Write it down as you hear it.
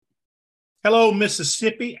Hello,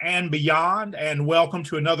 Mississippi and beyond, and welcome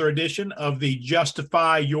to another edition of the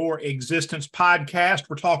Justify Your Existence podcast.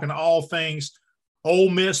 We're talking all things Ole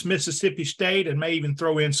Miss, Mississippi State, and may even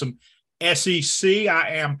throw in some SEC.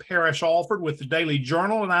 I am Parrish Alford with the Daily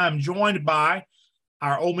Journal, and I am joined by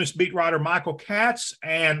our Ole Miss beat writer Michael Katz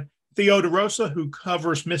and Theo DeRosa, who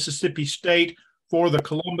covers Mississippi State for the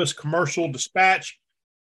Columbus Commercial Dispatch.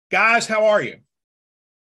 Guys, how are you?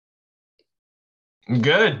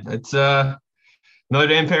 Good. It's another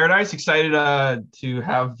day in paradise. Excited to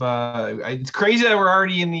have. It's crazy that we're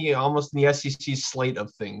already in the almost in the SEC slate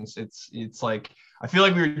of things. It's like I feel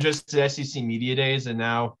like we were just at SEC media days, and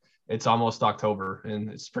now it's almost October, and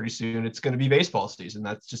it's pretty soon. It's going to be baseball season.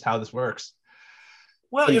 That's just how this works.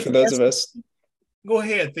 Well, for those of us, go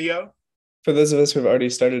ahead, Theo. For those of us who have already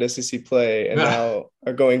started SEC play and now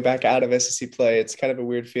are going back out of SEC play, it's kind of a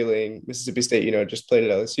weird feeling. Mississippi State, just played at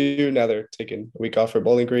LSU. Now they're taking a week off for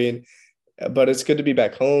Bowling Green. But it's good to be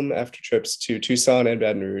back home after trips to Tucson and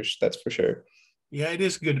Baton Rouge. That's for sure. Yeah, it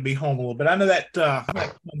is good to be home a little bit. I know that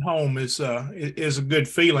coming home is a good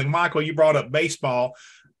feeling. Michael, you brought up baseball.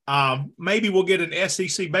 Maybe we'll get an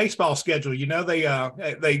SEC baseball schedule.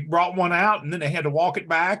 They brought one out and then they had to walk it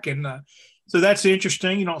back, and so that's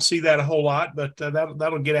interesting. You don't see that a whole lot, but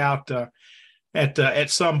that'll get out at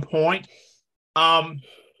some point.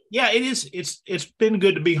 Yeah, it is. It's been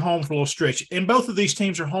good to be home for a little stretch, and both of these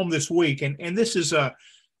teams are home this week. And this is an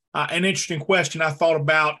interesting question I thought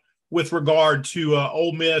about with regard to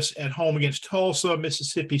Ole Miss at home against Tulsa,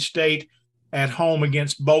 Mississippi State at home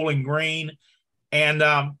against Bowling Green, and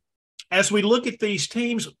as we look at these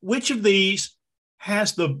teams, which of these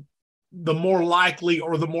has the more likely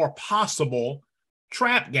or the more possible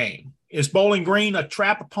trap game? Is Bowling Green a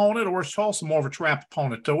trap opponent, or is Tulsa more of a trap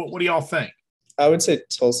opponent? So what do y'all think? I would say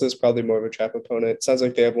Tulsa is probably more of a trap opponent. It sounds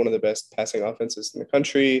like they have one of the best passing offenses in the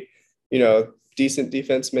country. Decent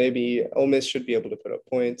defense maybe. Ole Miss should be able to put up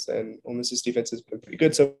points, and Ole Miss's defense has been pretty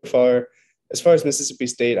good so far. As far as Mississippi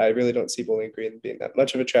State, I really don't see Bowling Green being that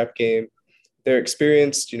much of a trap game. They're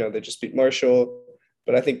experienced. They just beat Marshall.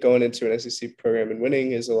 But I think going into an SEC program and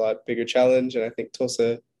winning is a lot bigger challenge, and I think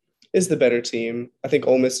Tulsa is the better team. I think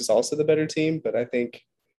Ole Miss is also the better team, but I think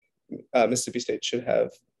Mississippi State should have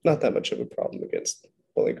not that much of a problem against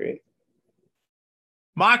Bowling Green.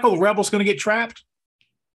 Michael, the Rebels going to get trapped?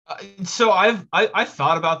 So I've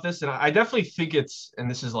thought about this, and I definitely think it's, and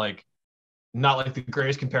this is like not like the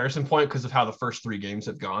greatest comparison point because of how the first three games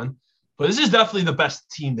have gone, but this is definitely the best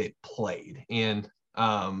team they've played. And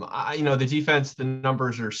the defense, the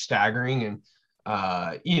numbers are staggering, and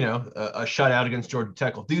a shutout against Georgia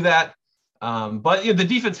Tech will do that. But the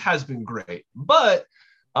defense has been great. But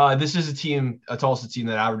this is a Tulsa team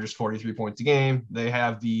that averages 43 points a game. They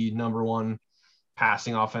have the number one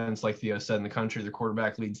passing offense, like Theo said, in the country. Their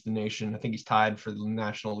quarterback leads the nation. I think he's tied for the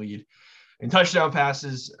national lead in touchdown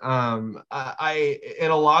passes. I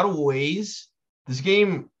in a lot of ways, this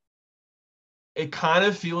game, it kind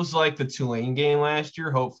of feels like the Tulane game last year,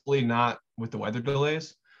 hopefully not with the weather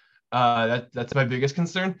delays. That's my biggest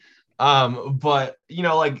concern. But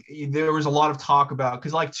there was a lot of talk about,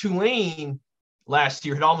 because Tulane last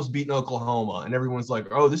year had almost beaten Oklahoma, and everyone's like,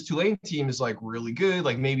 oh, this Tulane team is really good.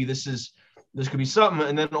 Maybe this could be something.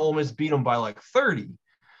 And then Ole Miss beat them by 30.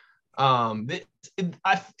 I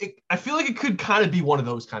feel like it could kind of be one of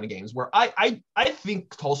those kind of games where I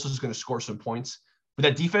think Tulsa is going to score some points, but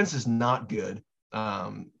that defense is not good.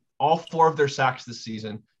 All four of their sacks this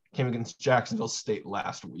season came against Jacksonville State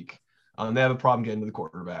last week. They have a problem getting to the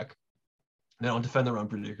quarterback. They don't defend the run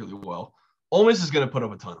particularly well. Ole Miss is going to put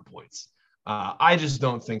up a ton of points. I just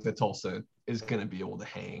don't think that Tulsa is going to be able to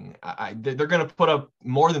hang. They're going to put up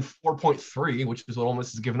more than 4.3, which is what Ole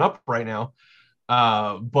Miss is giving up right now.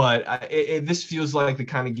 But this feels like the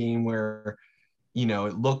kind of game where,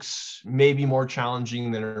 it looks maybe more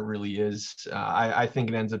challenging than it really is. I think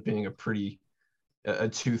it ends up being a 2-3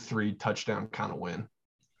 touchdown kind of win.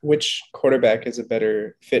 Which quarterback is a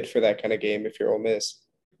better fit for that kind of game if you're Ole Miss?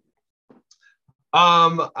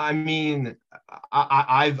 I mean,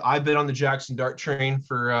 I've been on the Jackson Dart train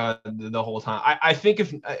for the whole time. I think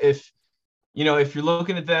if you're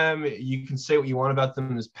looking at them, you can say what you want about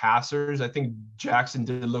them as passers. I think Jackson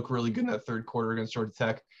did look really good in that third quarter against Georgia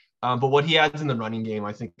Tech. But what he adds in the running game,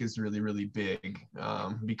 I think, is really, really big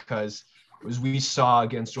because as we saw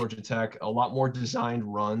against Georgia Tech, a lot more designed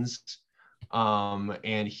runs.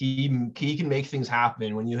 And he can make things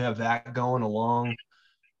happen when you have that going along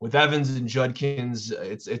with Evans and Judkins.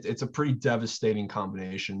 It's a pretty devastating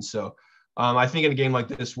combination. So I think in a game like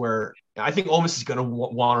this, where I think Ole Miss is going to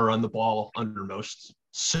want to run the ball under most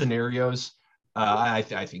scenarios, I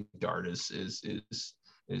think Dart is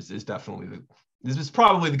is definitely this is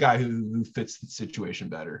probably the guy who fits the situation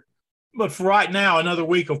better. But for right now, another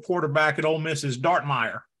week of quarterback at Ole Miss is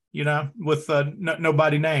Dartmeier, with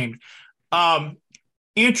nobody named.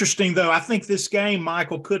 Interesting, though. I think this game,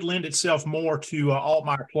 Michael, could lend itself more to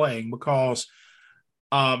Altmaier playing because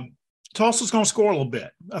Tulsa's going to score a little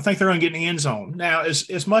bit. I think they're going to get in the end zone. Now,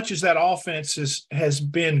 as much as that offense has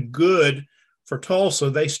been good for Tulsa,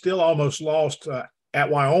 they still almost lost at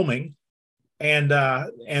Wyoming, and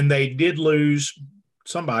they did lose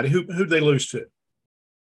somebody. Who'd they lose to?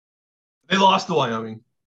 They lost to Wyoming.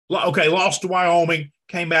 Okay, lost to Wyoming,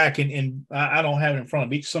 came back and I don't have it in front of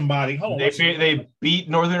me. Beat somebody. Hold on. They beat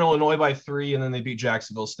Northern Illinois by 3, and then they beat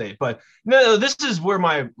Jacksonville State. But no, this is where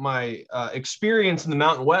my experience in the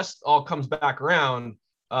Mountain West all comes back around.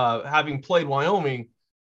 Having played Wyoming,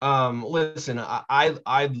 listen,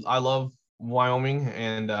 I love Wyoming,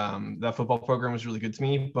 and that football program was really good to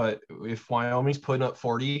me. But if Wyoming's putting up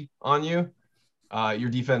 40 on you, your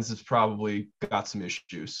defense has probably got some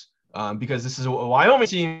issues. Because this is a Wyoming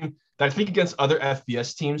team that I think against other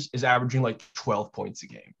FBS teams is averaging like 12 points a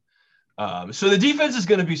game. So the defense is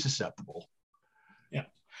going to be susceptible. Yeah.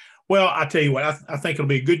 Well, I tell you what, I think it'll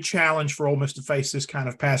be a good challenge for Ole Miss to face this kind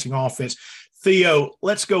of passing offense. Theo,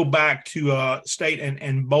 let's go back to State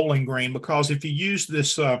and Bowling Green, because if you use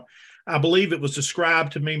this, I believe it was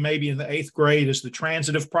described to me maybe in the 8th grade as the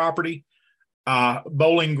transitive property.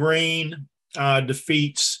 Bowling Green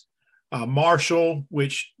defeats Marshall,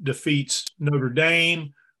 which defeats Notre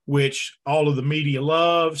Dame, which all of the media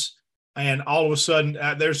loves. And all of a sudden,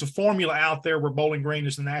 there's a formula out there where Bowling Green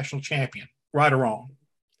is the national champion, right or wrong?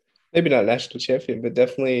 Maybe not national champion, but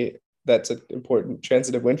definitely that's an important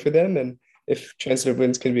transitive win for them. And if transitive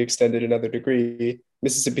wins can be extended another degree,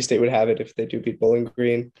 Mississippi State would have it if they do beat Bowling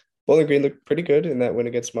Green. Bowling Green looked pretty good in that win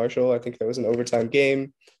against Marshall. I think that was an overtime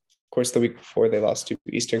game. Of course, the week before they lost to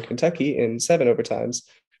Eastern Kentucky in 7 overtimes.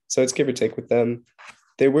 So it's give or take with them.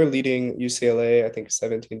 They were leading UCLA, I think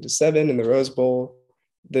 17-7 in the Rose Bowl.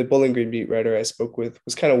 The Bowling Green beat writer I spoke with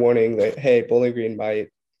was kind of warning that, hey, Bowling Green might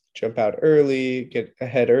jump out early, get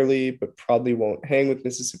ahead early, but probably won't hang with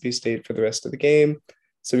Mississippi State for the rest of the game.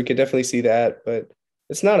 So we could definitely see that, but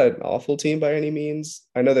it's not an awful team by any means.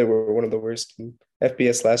 I know they were one of the worst in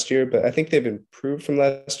FBS last year, but I think they've improved from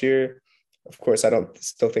last year. Of course, I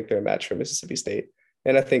still think they're a match for Mississippi State.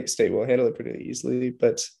 And I think State will handle it pretty easily,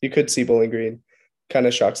 but you could see Bowling Green kind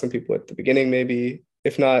of shock some people at the beginning, maybe.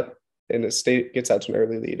 If not, and the State gets out to an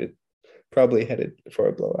early lead, it probably headed for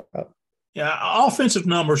a blowout. Yeah, offensive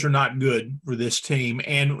numbers are not good for this team.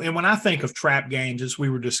 And when I think of trap games, as we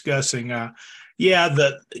were discussing,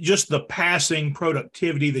 just the passing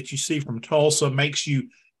productivity that you see from Tulsa makes you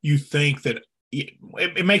think that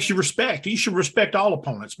it makes you respect. You should respect all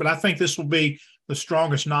opponents, but I think this will be the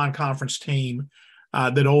strongest non-conference team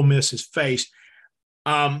that Ole Miss has faced.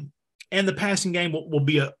 And the passing game will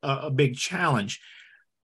be a big challenge.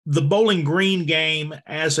 The Bowling Green game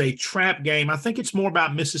as a trap game, I think it's more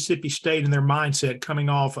about Mississippi State and their mindset coming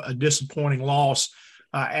off a disappointing loss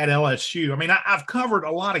at LSU. I mean, I've covered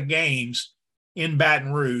a lot of games in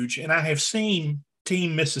Baton Rouge, and I have seen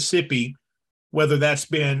Team Mississippi, whether that's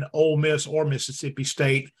been Ole Miss or Mississippi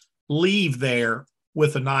State, leave there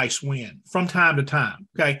with a nice win from time to time.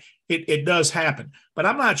 Okay. It does happen, but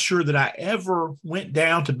I'm not sure that I ever went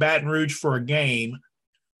down to Baton Rouge for a game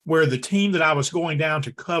where the team that I was going down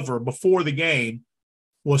to cover before the game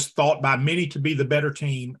was thought by many to be the better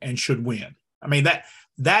team and should win. I mean,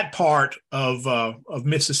 that part of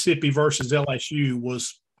Mississippi versus LSU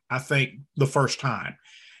was, I think, the first time.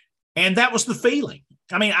 And that was the feeling.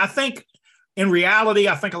 I mean, I think in reality,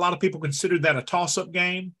 I think a lot of people considered that a toss-up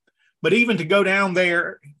game. But even to go down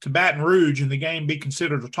there to Baton Rouge and the game be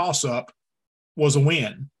considered a toss-up was a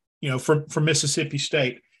win, for Mississippi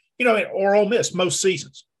State, or Ole Miss most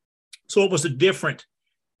seasons. So it was a different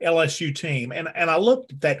LSU team. And I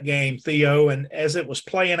looked at that game, Theo, and as it was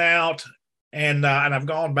playing out, and I've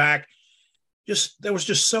gone back, there was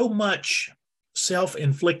just so much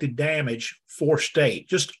self-inflicted damage for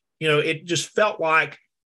State. It just felt like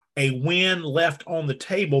a win left on the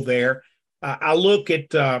table there. I look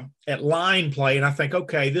at line play and I think,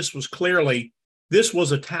 okay, this was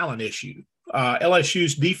a talent issue.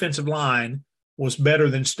 LSU's defensive line was better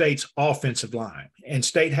than State's offensive line. And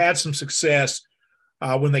State had some success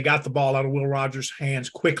when they got the ball out of Will Rogers' hands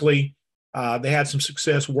quickly. They had some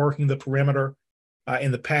success working the perimeter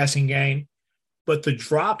in the passing game. But the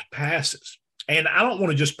dropped passes, and I don't want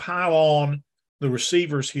to just pile on the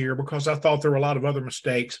receivers here because I thought there were a lot of other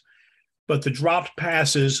mistakes, but the dropped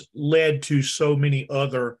passes led to so many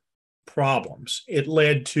other problems. It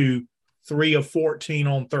led to 3 of 14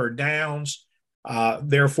 on third downs.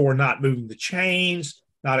 therefore not moving the chains,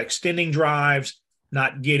 not extending drives,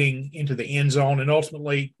 not getting into the end zone, and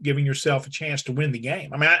ultimately giving yourself a chance to win the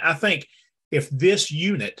game. I mean, I think if this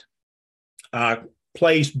unit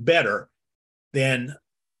plays better, then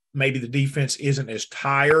maybe the defense isn't as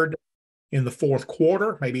tired in the fourth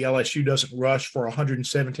quarter. Maybe LSU doesn't rush for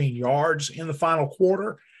 117 yards in the final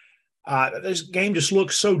quarter. This game just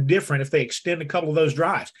looks so different if they extend a couple of those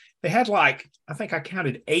drives. They had I think I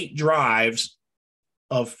counted 8 drives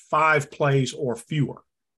of 5 plays or fewer.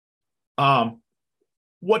 What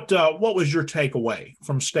was your takeaway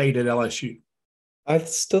from State at LSU? I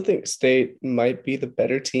still think State might be the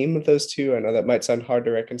better team of those two. I know that might sound hard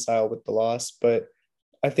to reconcile with the loss, but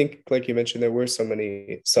I think, like you mentioned, there were so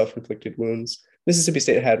many self-inflicted wounds. Mississippi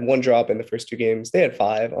State had 1 drop in the first 2 games. They had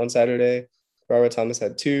 5 on Saturday. Robert Thomas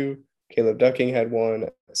had 2. Caleb Ducking had 1.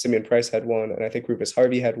 Simeon Price had 1. And I think Rufus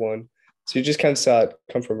Harvey had 1. So you just kind of saw it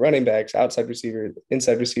come from running backs, outside receivers,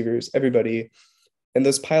 inside receivers, everybody. And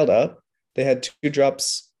those piled up. They had 2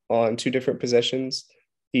 drops on 2 different possessions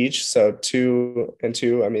each. So 2 and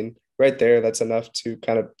 2. I mean, right there, that's enough to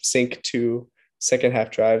kind of sink 2 second half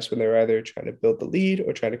drives when they're either trying to build the lead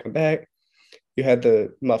or trying to come back. You had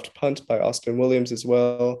the muffed punt by Austin Williams as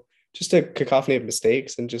well. Just a cacophony of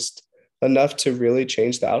mistakes and just enough to really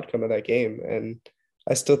change the outcome of that game. And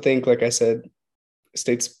I still think, like I said,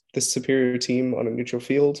 State's the superior team on a neutral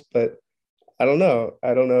field, but I don't know.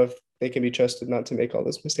 I don't know if they can be trusted not to make all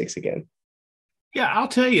those mistakes again. Yeah, I'll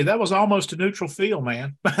tell you, that was almost a neutral field,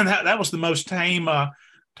 man. that was the most tame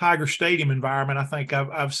Tiger Stadium environment I think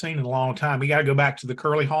I've seen in a long time. You got to go back to the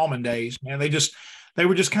Curly Hallman days, man. They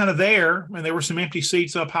were just kind of there, and there were some empty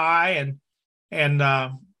seats up high, and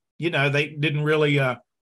they didn't really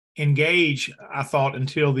engage, I thought,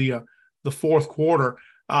 until the fourth quarter.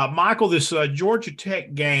 Michael, this Georgia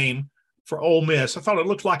Tech game for Ole Miss, I thought it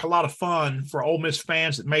looked like a lot of fun for Ole Miss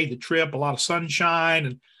fans that made the trip. A lot of sunshine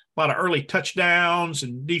and a lot of early touchdowns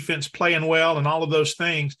and defense playing well and all of those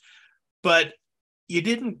things, but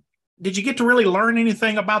did you get to really learn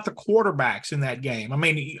anything about the quarterbacks in that game? I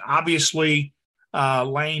mean, obviously,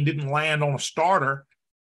 Lane didn't land on a starter.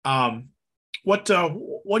 What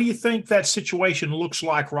do you think that situation looks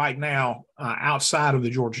like right now outside of the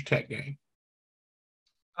Georgia Tech game?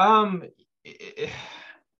 I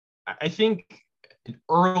think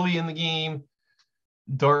early in the game,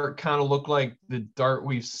 Dart kind of looked like the Dart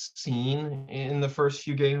we've seen in the first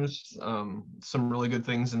few games. Some really good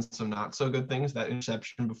things and some not so good things. That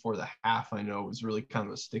interception before the half, I know, was really kind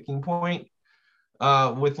of a sticking point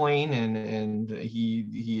with Lane, and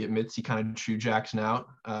he admits he kind of chewed Jackson out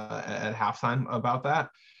at halftime about that.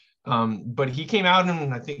 But he came out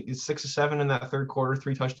and I think it's 6 or 7 in that third quarter,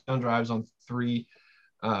 3 touchdown drives on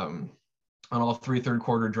all 3 third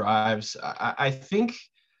quarter drives. I think.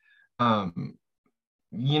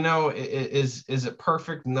 Is it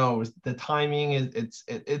perfect? No. The timing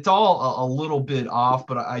it's all a little bit off,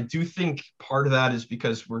 but I do think part of that is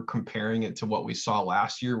because we're comparing it to what we saw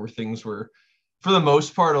last year, where things were, for the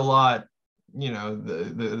most part, a lot.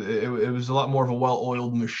 It was a lot more of a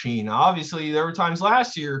well-oiled machine. Obviously, there were times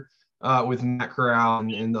last year with Matt Corral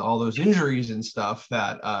and all those injuries and stuff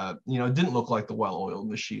that didn't look like the well-oiled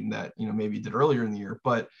machine that maybe did earlier in the year.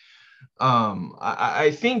 But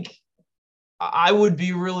I think I would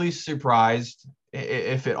be really surprised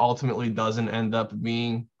if it ultimately doesn't end up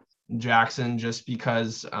being Jackson, just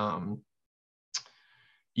because, other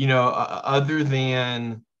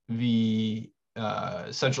than the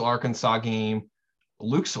Central Arkansas game,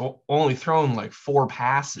 Luke's only thrown like 4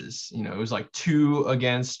 passes. It was like 2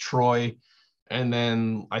 against Troy, and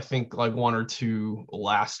then I think like 1 or 2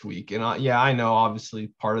 last week. And I know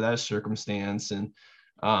obviously part of that is circumstance and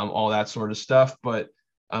all that sort of stuff, but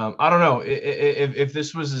I don't know if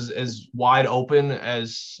this was as wide open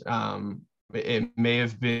as it may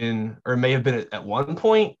have been, or may have been at one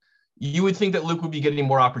point. You would think that Luke would be getting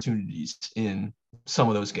more opportunities in some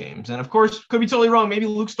of those games. And of course, could be totally wrong. Maybe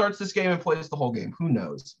Luke starts this game and plays the whole game. Who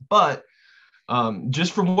knows? But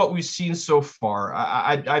just from what we've seen so far,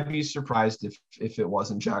 I'd be surprised if it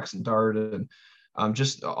wasn't Jackson Dart, and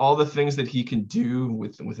just all the things that he can do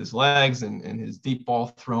with his legs and his deep ball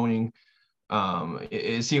throwing.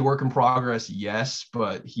 Is he a work in progress? Yes,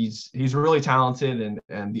 but he's really talented,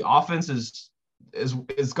 and the offense is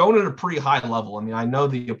going at a pretty high level. I mean, I know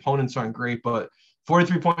the opponents aren't great, but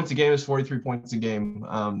 43 points a game is 43 points a game.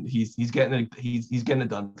 He's getting it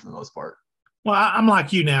done for the most part. Well, I'm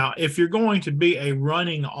like you now. If you're going to be a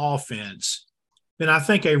running offense, then I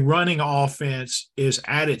think a running offense is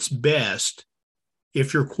at its best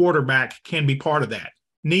if your quarterback can be part of that,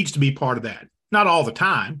 needs to be part of that. Not all the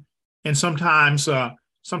time. And sometimes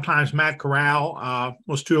Sometimes Matt Corral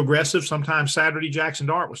was too aggressive. Sometimes Saturday Jackson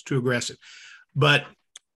Dart was too aggressive. But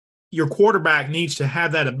your quarterback needs to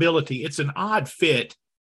have that ability. It's an odd fit,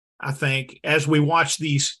 I think, as we watch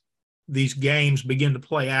these games begin to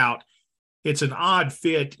play out. It's an odd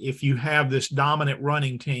fit if you have this dominant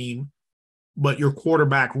running team, but your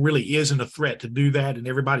quarterback really isn't a threat to do that, and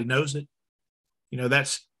everybody knows it.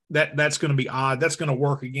 That's going to be odd. That's going to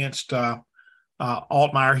work against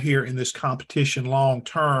Altmaier here in this competition long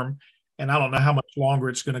term. And I don't know how much longer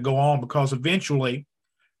it's going to go on, because eventually,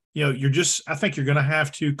 I think you're going to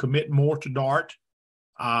have to commit more to Dart.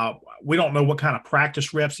 We don't know what kind of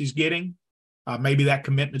practice reps he's getting. Maybe that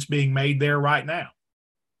commitment's being made there right now.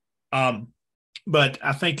 But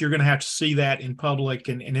I think you're going to have to see that in public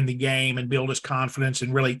and in the game, and build his confidence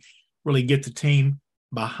and really, really get the team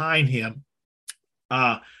behind him.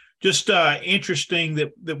 Interesting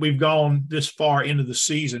that we've gone this far into the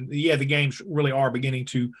season. Yeah, the games really are beginning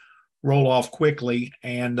to roll off quickly,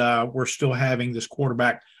 and we're still having this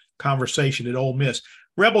quarterback conversation at Ole Miss.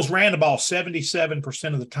 Rebels ran the ball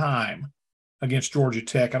 77% of the time against Georgia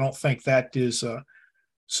Tech. I don't think that is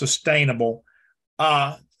sustainable.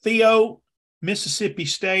 Theo, Mississippi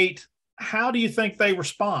State, how do you think they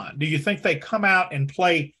respond? Do you think they come out and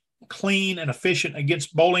play clean and efficient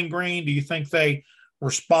against Bowling Green? Do you think they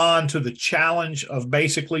respond to the challenge of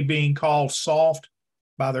basically being called soft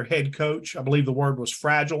by their head coach? I believe the word was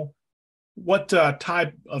fragile. What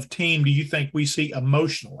type of team do you think we see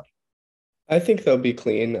emotionally? I think they'll be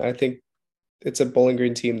clean. I think it's a Bowling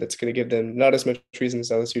Green team that's going to give them not as much reason as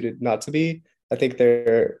LSU did not to be. I think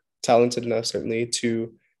they're talented enough, certainly,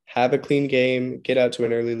 to have a clean game, get out to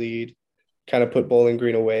an early lead, kind of put Bowling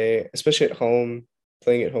Green away, especially at home,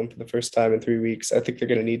 playing at home for the first time in 3 weeks. I think they're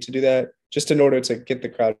going to need to do that just in order to get the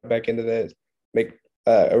crowd back into the,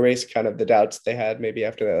 erase kind of the doubts they had maybe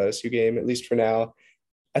after that LSU game, at least for now.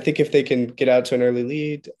 I think if they can get out to an early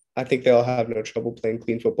lead, I think they'll have no trouble playing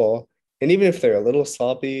clean football. And even if they're a little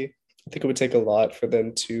sloppy, I think it would take a lot for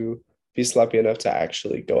them to be sloppy enough to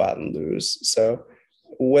actually go out and lose. So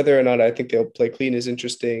whether or not I think they'll play clean is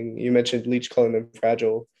interesting. You mentioned Leach calling them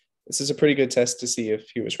fragile. This is a pretty good test to see if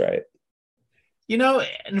he was right.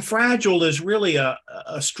 And fragile is really a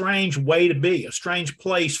strange way to be, a strange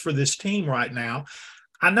place for this team right now.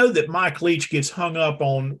 I know that Mike Leach gets hung up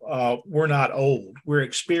on we're not old. We're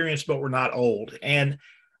experienced, but we're not old. And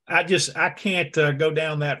I can't go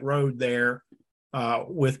down that road there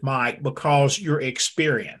with Mike, because you're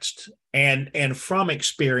experienced. And from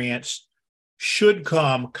experience should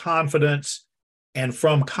come confidence, and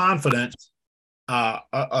from confidence,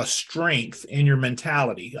 a strength in your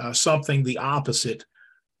mentality, something the opposite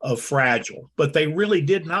of fragile. But they really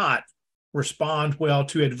did not respond well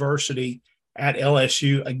to adversity at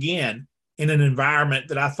LSU, again, in an environment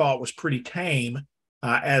that I thought was pretty tame,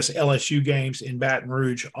 as LSU games in Baton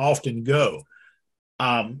Rouge often go.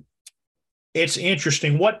 It's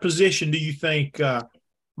interesting. What position do you think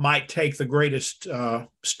might take the greatest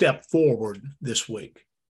step forward this week?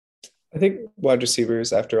 I think wide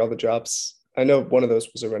receivers after all the drops. I know one of those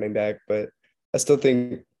was a running back, but I still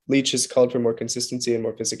think Leach has called for more consistency and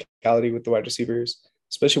more physicality with the wide receivers,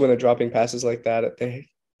 especially when they're dropping passes like that. I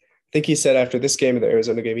think he said after this game, the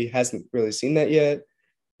Arizona game, he hasn't really seen that yet.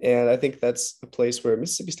 And I think that's a place where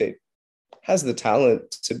Mississippi State has the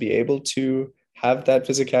talent to be able to have that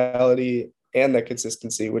physicality and that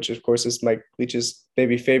consistency, which of course is Mike Leach's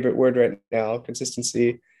maybe favorite word right now,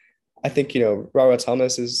 consistency. I think, Rara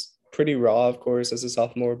Thomas is pretty raw, of course, as a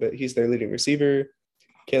sophomore, but he's their leading receiver.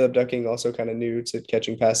 Caleb Ducking also kind of new to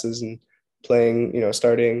catching passes and playing,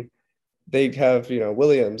 starting. They have,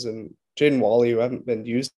 Williams and Jaden Wally, who haven't been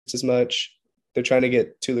used as much. They're trying to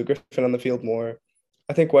get Tulu Griffin on the field more.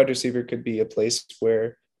 I think wide receiver could be a place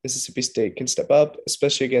where Mississippi State can step up,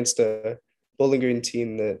 especially against a Bowling Green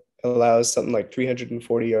team that allows something like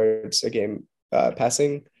 340 yards a game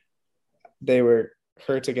passing. They were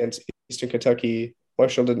hurt against Eastern Kentucky.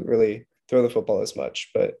 Marshall didn't really throw the football as much,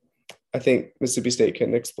 but I think Mississippi State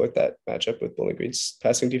can exploit that matchup with Bowling Green's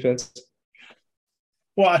passing defense.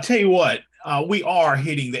 Well, I tell you what, we are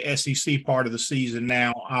hitting the SEC part of the season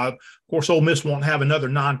now. Of course, Ole Miss won't have another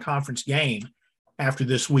non-conference game after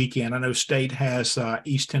this weekend. I know State has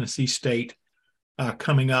East Tennessee State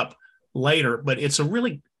coming up later, but it's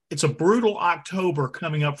a brutal October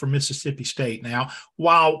coming up for Mississippi State. Now,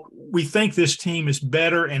 while we think this team is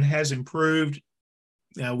better and has improved,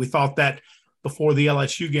 we thought that before the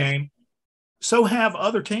LSU game, so have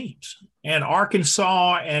other teams. And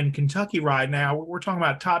Arkansas and Kentucky right now, we're talking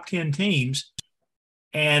about top 10 teams,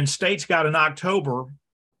 and State's got an October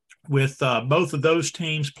with both of those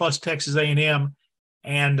teams plus Texas A&M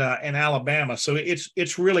and Alabama. So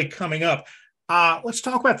it's really coming up. Let's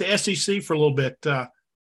talk about the SEC for a little bit.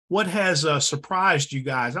 What has surprised you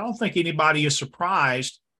guys? I don't think anybody is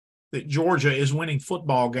surprised that Georgia is winning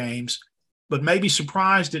football games, but maybe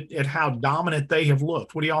surprised at how dominant they have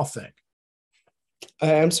looked. What do y'all think?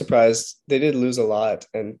 I am surprised. They did lose a lot,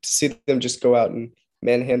 and to see them just go out and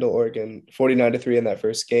manhandle Oregon 49-3 in that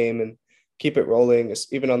first game and keep it rolling,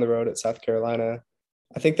 even on the road at South Carolina,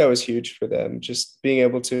 I think that was huge for them. Just being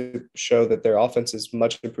able to show that their offense is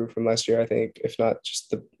much improved from last year, I think, if not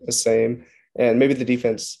just the same. And maybe the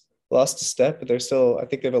defense lost a step, but they're still, I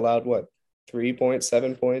think they've allowed 3 points,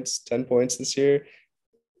 7 points, 10 points this year,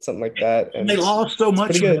 something like that. And they lost so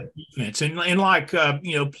much of the defense. And like,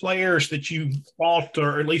 players that you thought,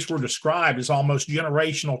 or at least were described as almost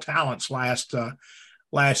generational talents last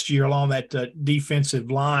year along that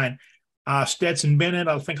defensive line. Stetson Bennett,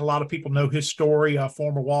 I think a lot of people know his story,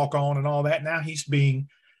 former walk-on and all that. Now he's being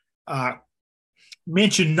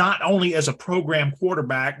mentioned not only as a program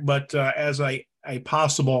quarterback, but as a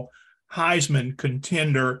possible Heisman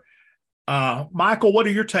contender. Michael, what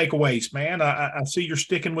are your takeaways, man? I see you're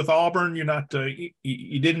sticking with Auburn. You're not,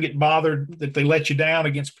 you didn't get bothered that they let you down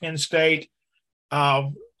against Penn State.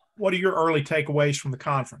 What are your early takeaways from the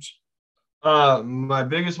conference? My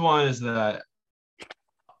biggest one is that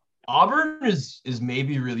Auburn is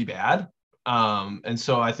maybe really bad. And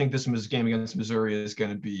so I think this game against Missouri is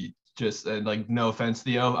going to be just no offense,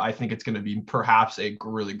 Theo. I think it's going to be perhaps a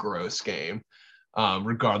really gross game,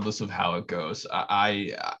 regardless of how it goes.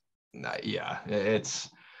 I don't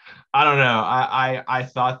know. I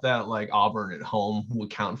thought that Auburn at home would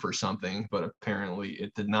count for something, but apparently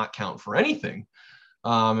it did not count for anything.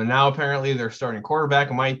 And now apparently their starting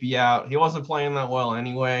quarterback might be out. He wasn't playing that well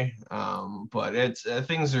anyway. But it's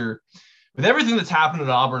things are, with everything that's happened at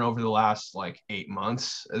Auburn over the last 8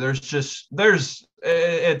 months, it's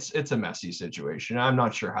a messy situation. I'm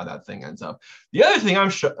not sure how that thing ends up. The other thing I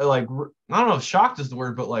don't know if shocked is the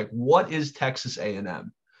word, but what is Texas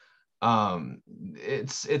A&M?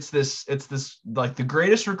 It's this the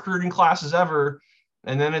greatest recruiting classes ever,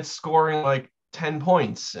 and then it's scoring 10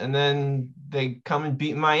 points, and then they come and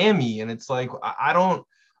beat Miami, and it's I don't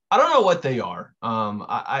know what they are.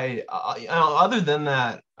 Other than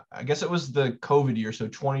that, I guess it was the COVID year, so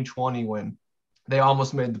 2020, when they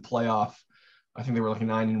almost made the playoff. I think they were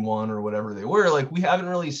 9-1 or whatever they were. We haven't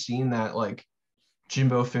really seen that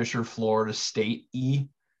Jimbo Fisher, Florida State-y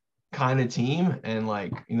kind of team, and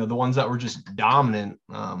the ones that were just dominant,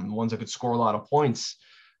 the ones that could score a lot of points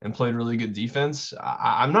and played really good defense.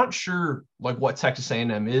 I'm not sure what Texas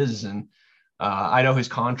A&M is, and I know his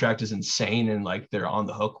contract is insane, and they're on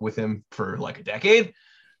the hook with him for a decade.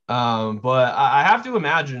 But I have to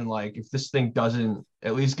imagine if this thing doesn't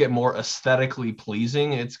at least get more aesthetically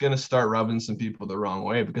pleasing, it's going to start rubbing some people the wrong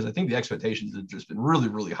way, because I think the expectations have just been really,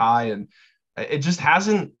 really high, and it just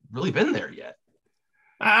hasn't really been there yet.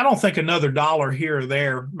 I don't think another dollar here or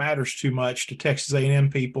there matters too much to Texas A&M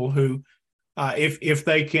people who, if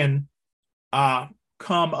they can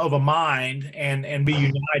come of a mind and be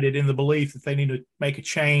united in the belief that they need to make a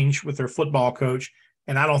change with their football coach,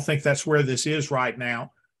 and I don't think that's where this is right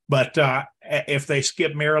now. But if they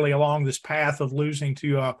skip merrily along this path of losing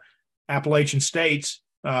to Appalachian States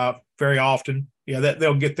very often,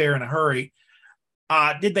 they'll get there in a hurry.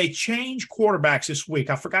 Did they change quarterbacks this week?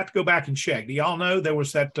 I forgot to go back and check. Do y'all know there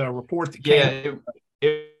was that report that came?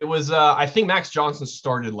 It was, I think Max Johnson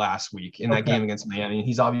started last week in that game against Miami.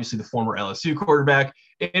 He's obviously the former LSU quarterback.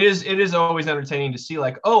 It is always entertaining to see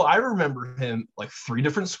I remember him 3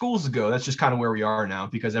 different schools ago. That's just kind of where we are now,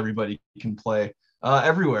 because everybody can play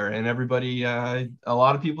everywhere, and everybody, a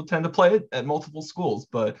lot of people tend to play it at multiple schools.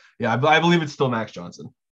 But yeah, I believe it's still Max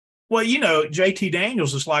Johnson. Well, JT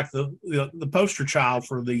Daniels is the poster child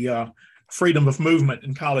for the freedom of movement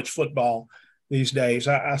in college football these days.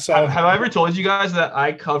 I saw. Have I ever told you guys that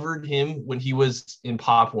I covered him when he was in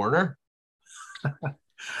Pop Warner?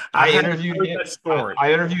 I interviewed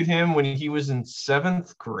him when he was in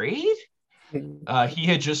 7th grade. He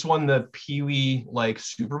had just won the Pee Wee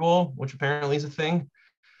Super Bowl, which apparently is a thing.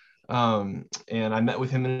 And I met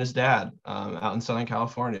with him and his dad out in Southern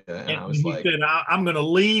California, and I was he said, "I'm going to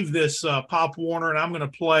leave this Pop Warner, and I'm going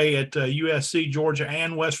to play at USC, Georgia,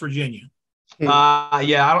 and West Virginia."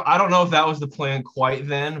 Yeah, I don't know if that was the plan quite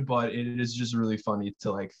then, but it is just really funny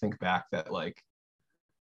to think back that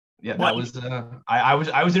that was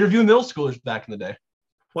I was interviewing middle schoolers back in the day.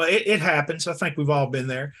 Well, it happens. I think we've all been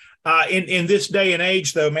there. In this day and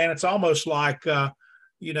age, though, man, it's almost like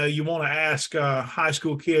you want to ask high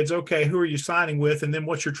school kids, okay, who are you signing with, and then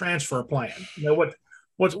what's your transfer plan?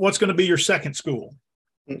 What's going to be your second school?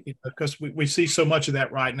 because we see so much of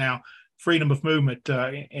that right now, freedom of movement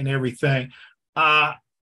and everything.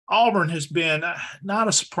 Auburn has been not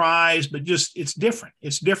a surprise, but just it's different.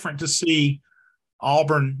 It's different to see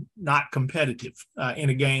Auburn not competitive in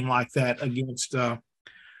a game like that against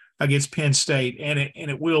Penn State, and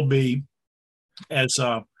it will be, as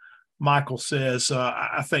Michael says,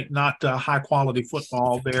 I think not high quality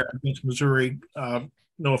football there against Missouri.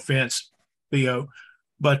 No offense, Theo,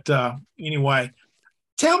 but anyway,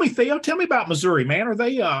 tell me, Theo, tell me about Missouri, man.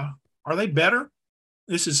 Are they better?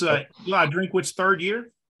 This is Eli Drinkwitz's third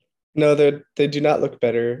year. No, they do not look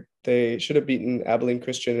better. They should have beaten Abilene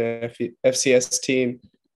Christian and FCS team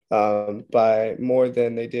by more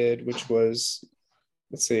than they did, which was,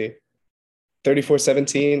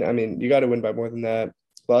 34-17. I mean, you got to win by more than that.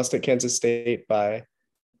 Lost at Kansas State by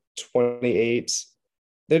 28.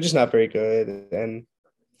 They're just not very good. And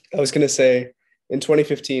I was going to say, in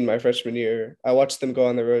 2015, my freshman year, I watched them go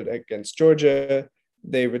on the road against Georgia.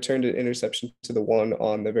 They returned an interception to the one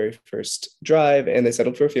on the very first drive, and they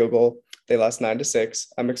settled for a field goal. They lost 9-6.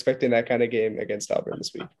 I'm expecting that kind of game against Auburn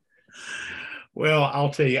this week. Well, I'll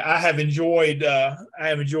tell you, I have enjoyed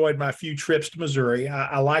my few trips to Missouri.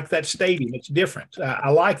 I like that stadium; it's different. I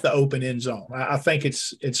like the open end zone. I think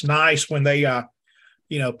it's nice when they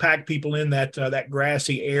pack people in that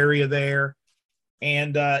grassy area there,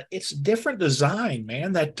 and it's different design,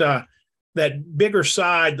 man. That bigger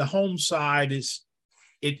side, the home side is.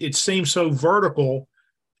 It seems so vertical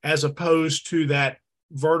as opposed to that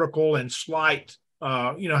vertical and slight,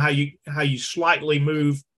 how you slightly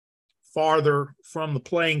move farther from the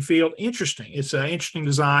playing field. Interesting. It's an interesting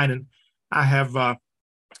design, and I have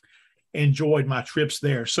enjoyed my trips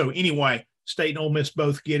there. So anyway, State and Ole Miss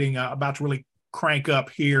both getting about to really crank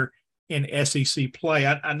up here in SEC play.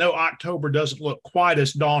 I know October doesn't look quite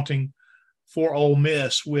as daunting for Ole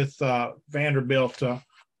Miss with Vanderbilt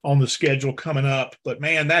on the schedule coming up. But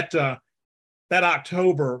man, that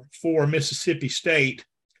October for Mississippi State,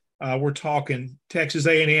 we're talking Texas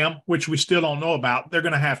A&M, which we still don't know about. They're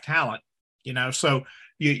going to have talent, so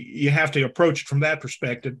you have to approach it from that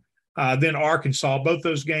perspective. Then Arkansas, both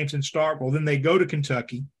those games in Starkville. Then they go to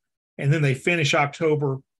Kentucky, and then they finish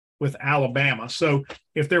October with Alabama. So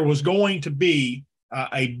if there was going to be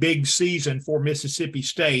a big season for Mississippi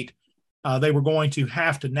State, they were going to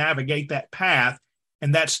have to navigate that path.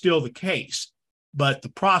 And that's still the case. But the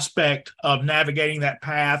prospect of navigating that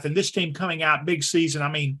path and this team coming out big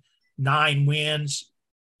season, 9 wins,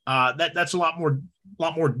 that's a lot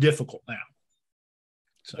more difficult now.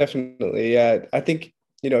 So. Definitely. Yeah. I think,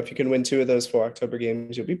 if you can win 2 of those 4 October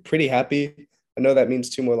games, you'll be pretty happy. I know that means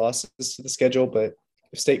 2 more losses to the schedule, but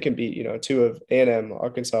if State can beat, 2 of A&M,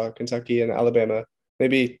 Arkansas, Kentucky, and Alabama,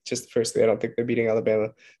 maybe just the first 3, I don't think they're beating Alabama,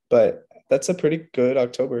 but that's a pretty good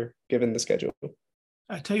October given the schedule.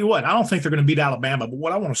 I tell you what, I don't think they're going to beat Alabama, but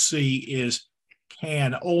what I want to see is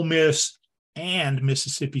can Ole Miss and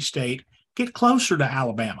Mississippi State get closer to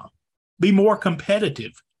Alabama, be more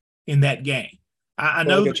competitive in that game. I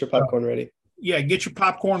know. Get your popcorn ready. Yeah, get your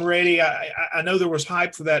popcorn ready. I know there was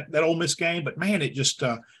hype for that Ole Miss game, but man, it just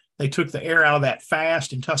they took the air out of that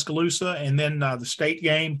fast in Tuscaloosa, and then the State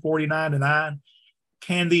game, 49-9.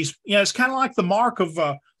 Can these? It's kind of like the mark of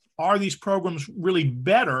are these programs really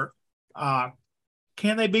better?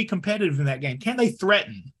 Can they be competitive in that game? Can they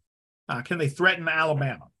threaten? Can they threaten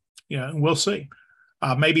Alabama? And we'll see.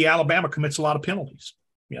 Maybe Alabama commits a lot of penalties.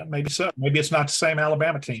 Yeah, maybe so. Maybe it's not the same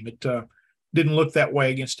Alabama team. It didn't look that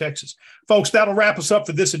way against Texas. Folks, that'll wrap us up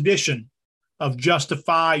for this edition of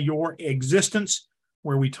Justify Your Existence,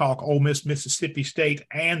 where we talk Ole Miss, Mississippi State,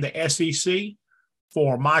 and the SEC.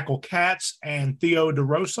 For Michael Katz and Theo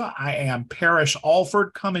DeRosa, I am Parrish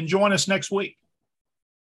Alford. Come and join us next week.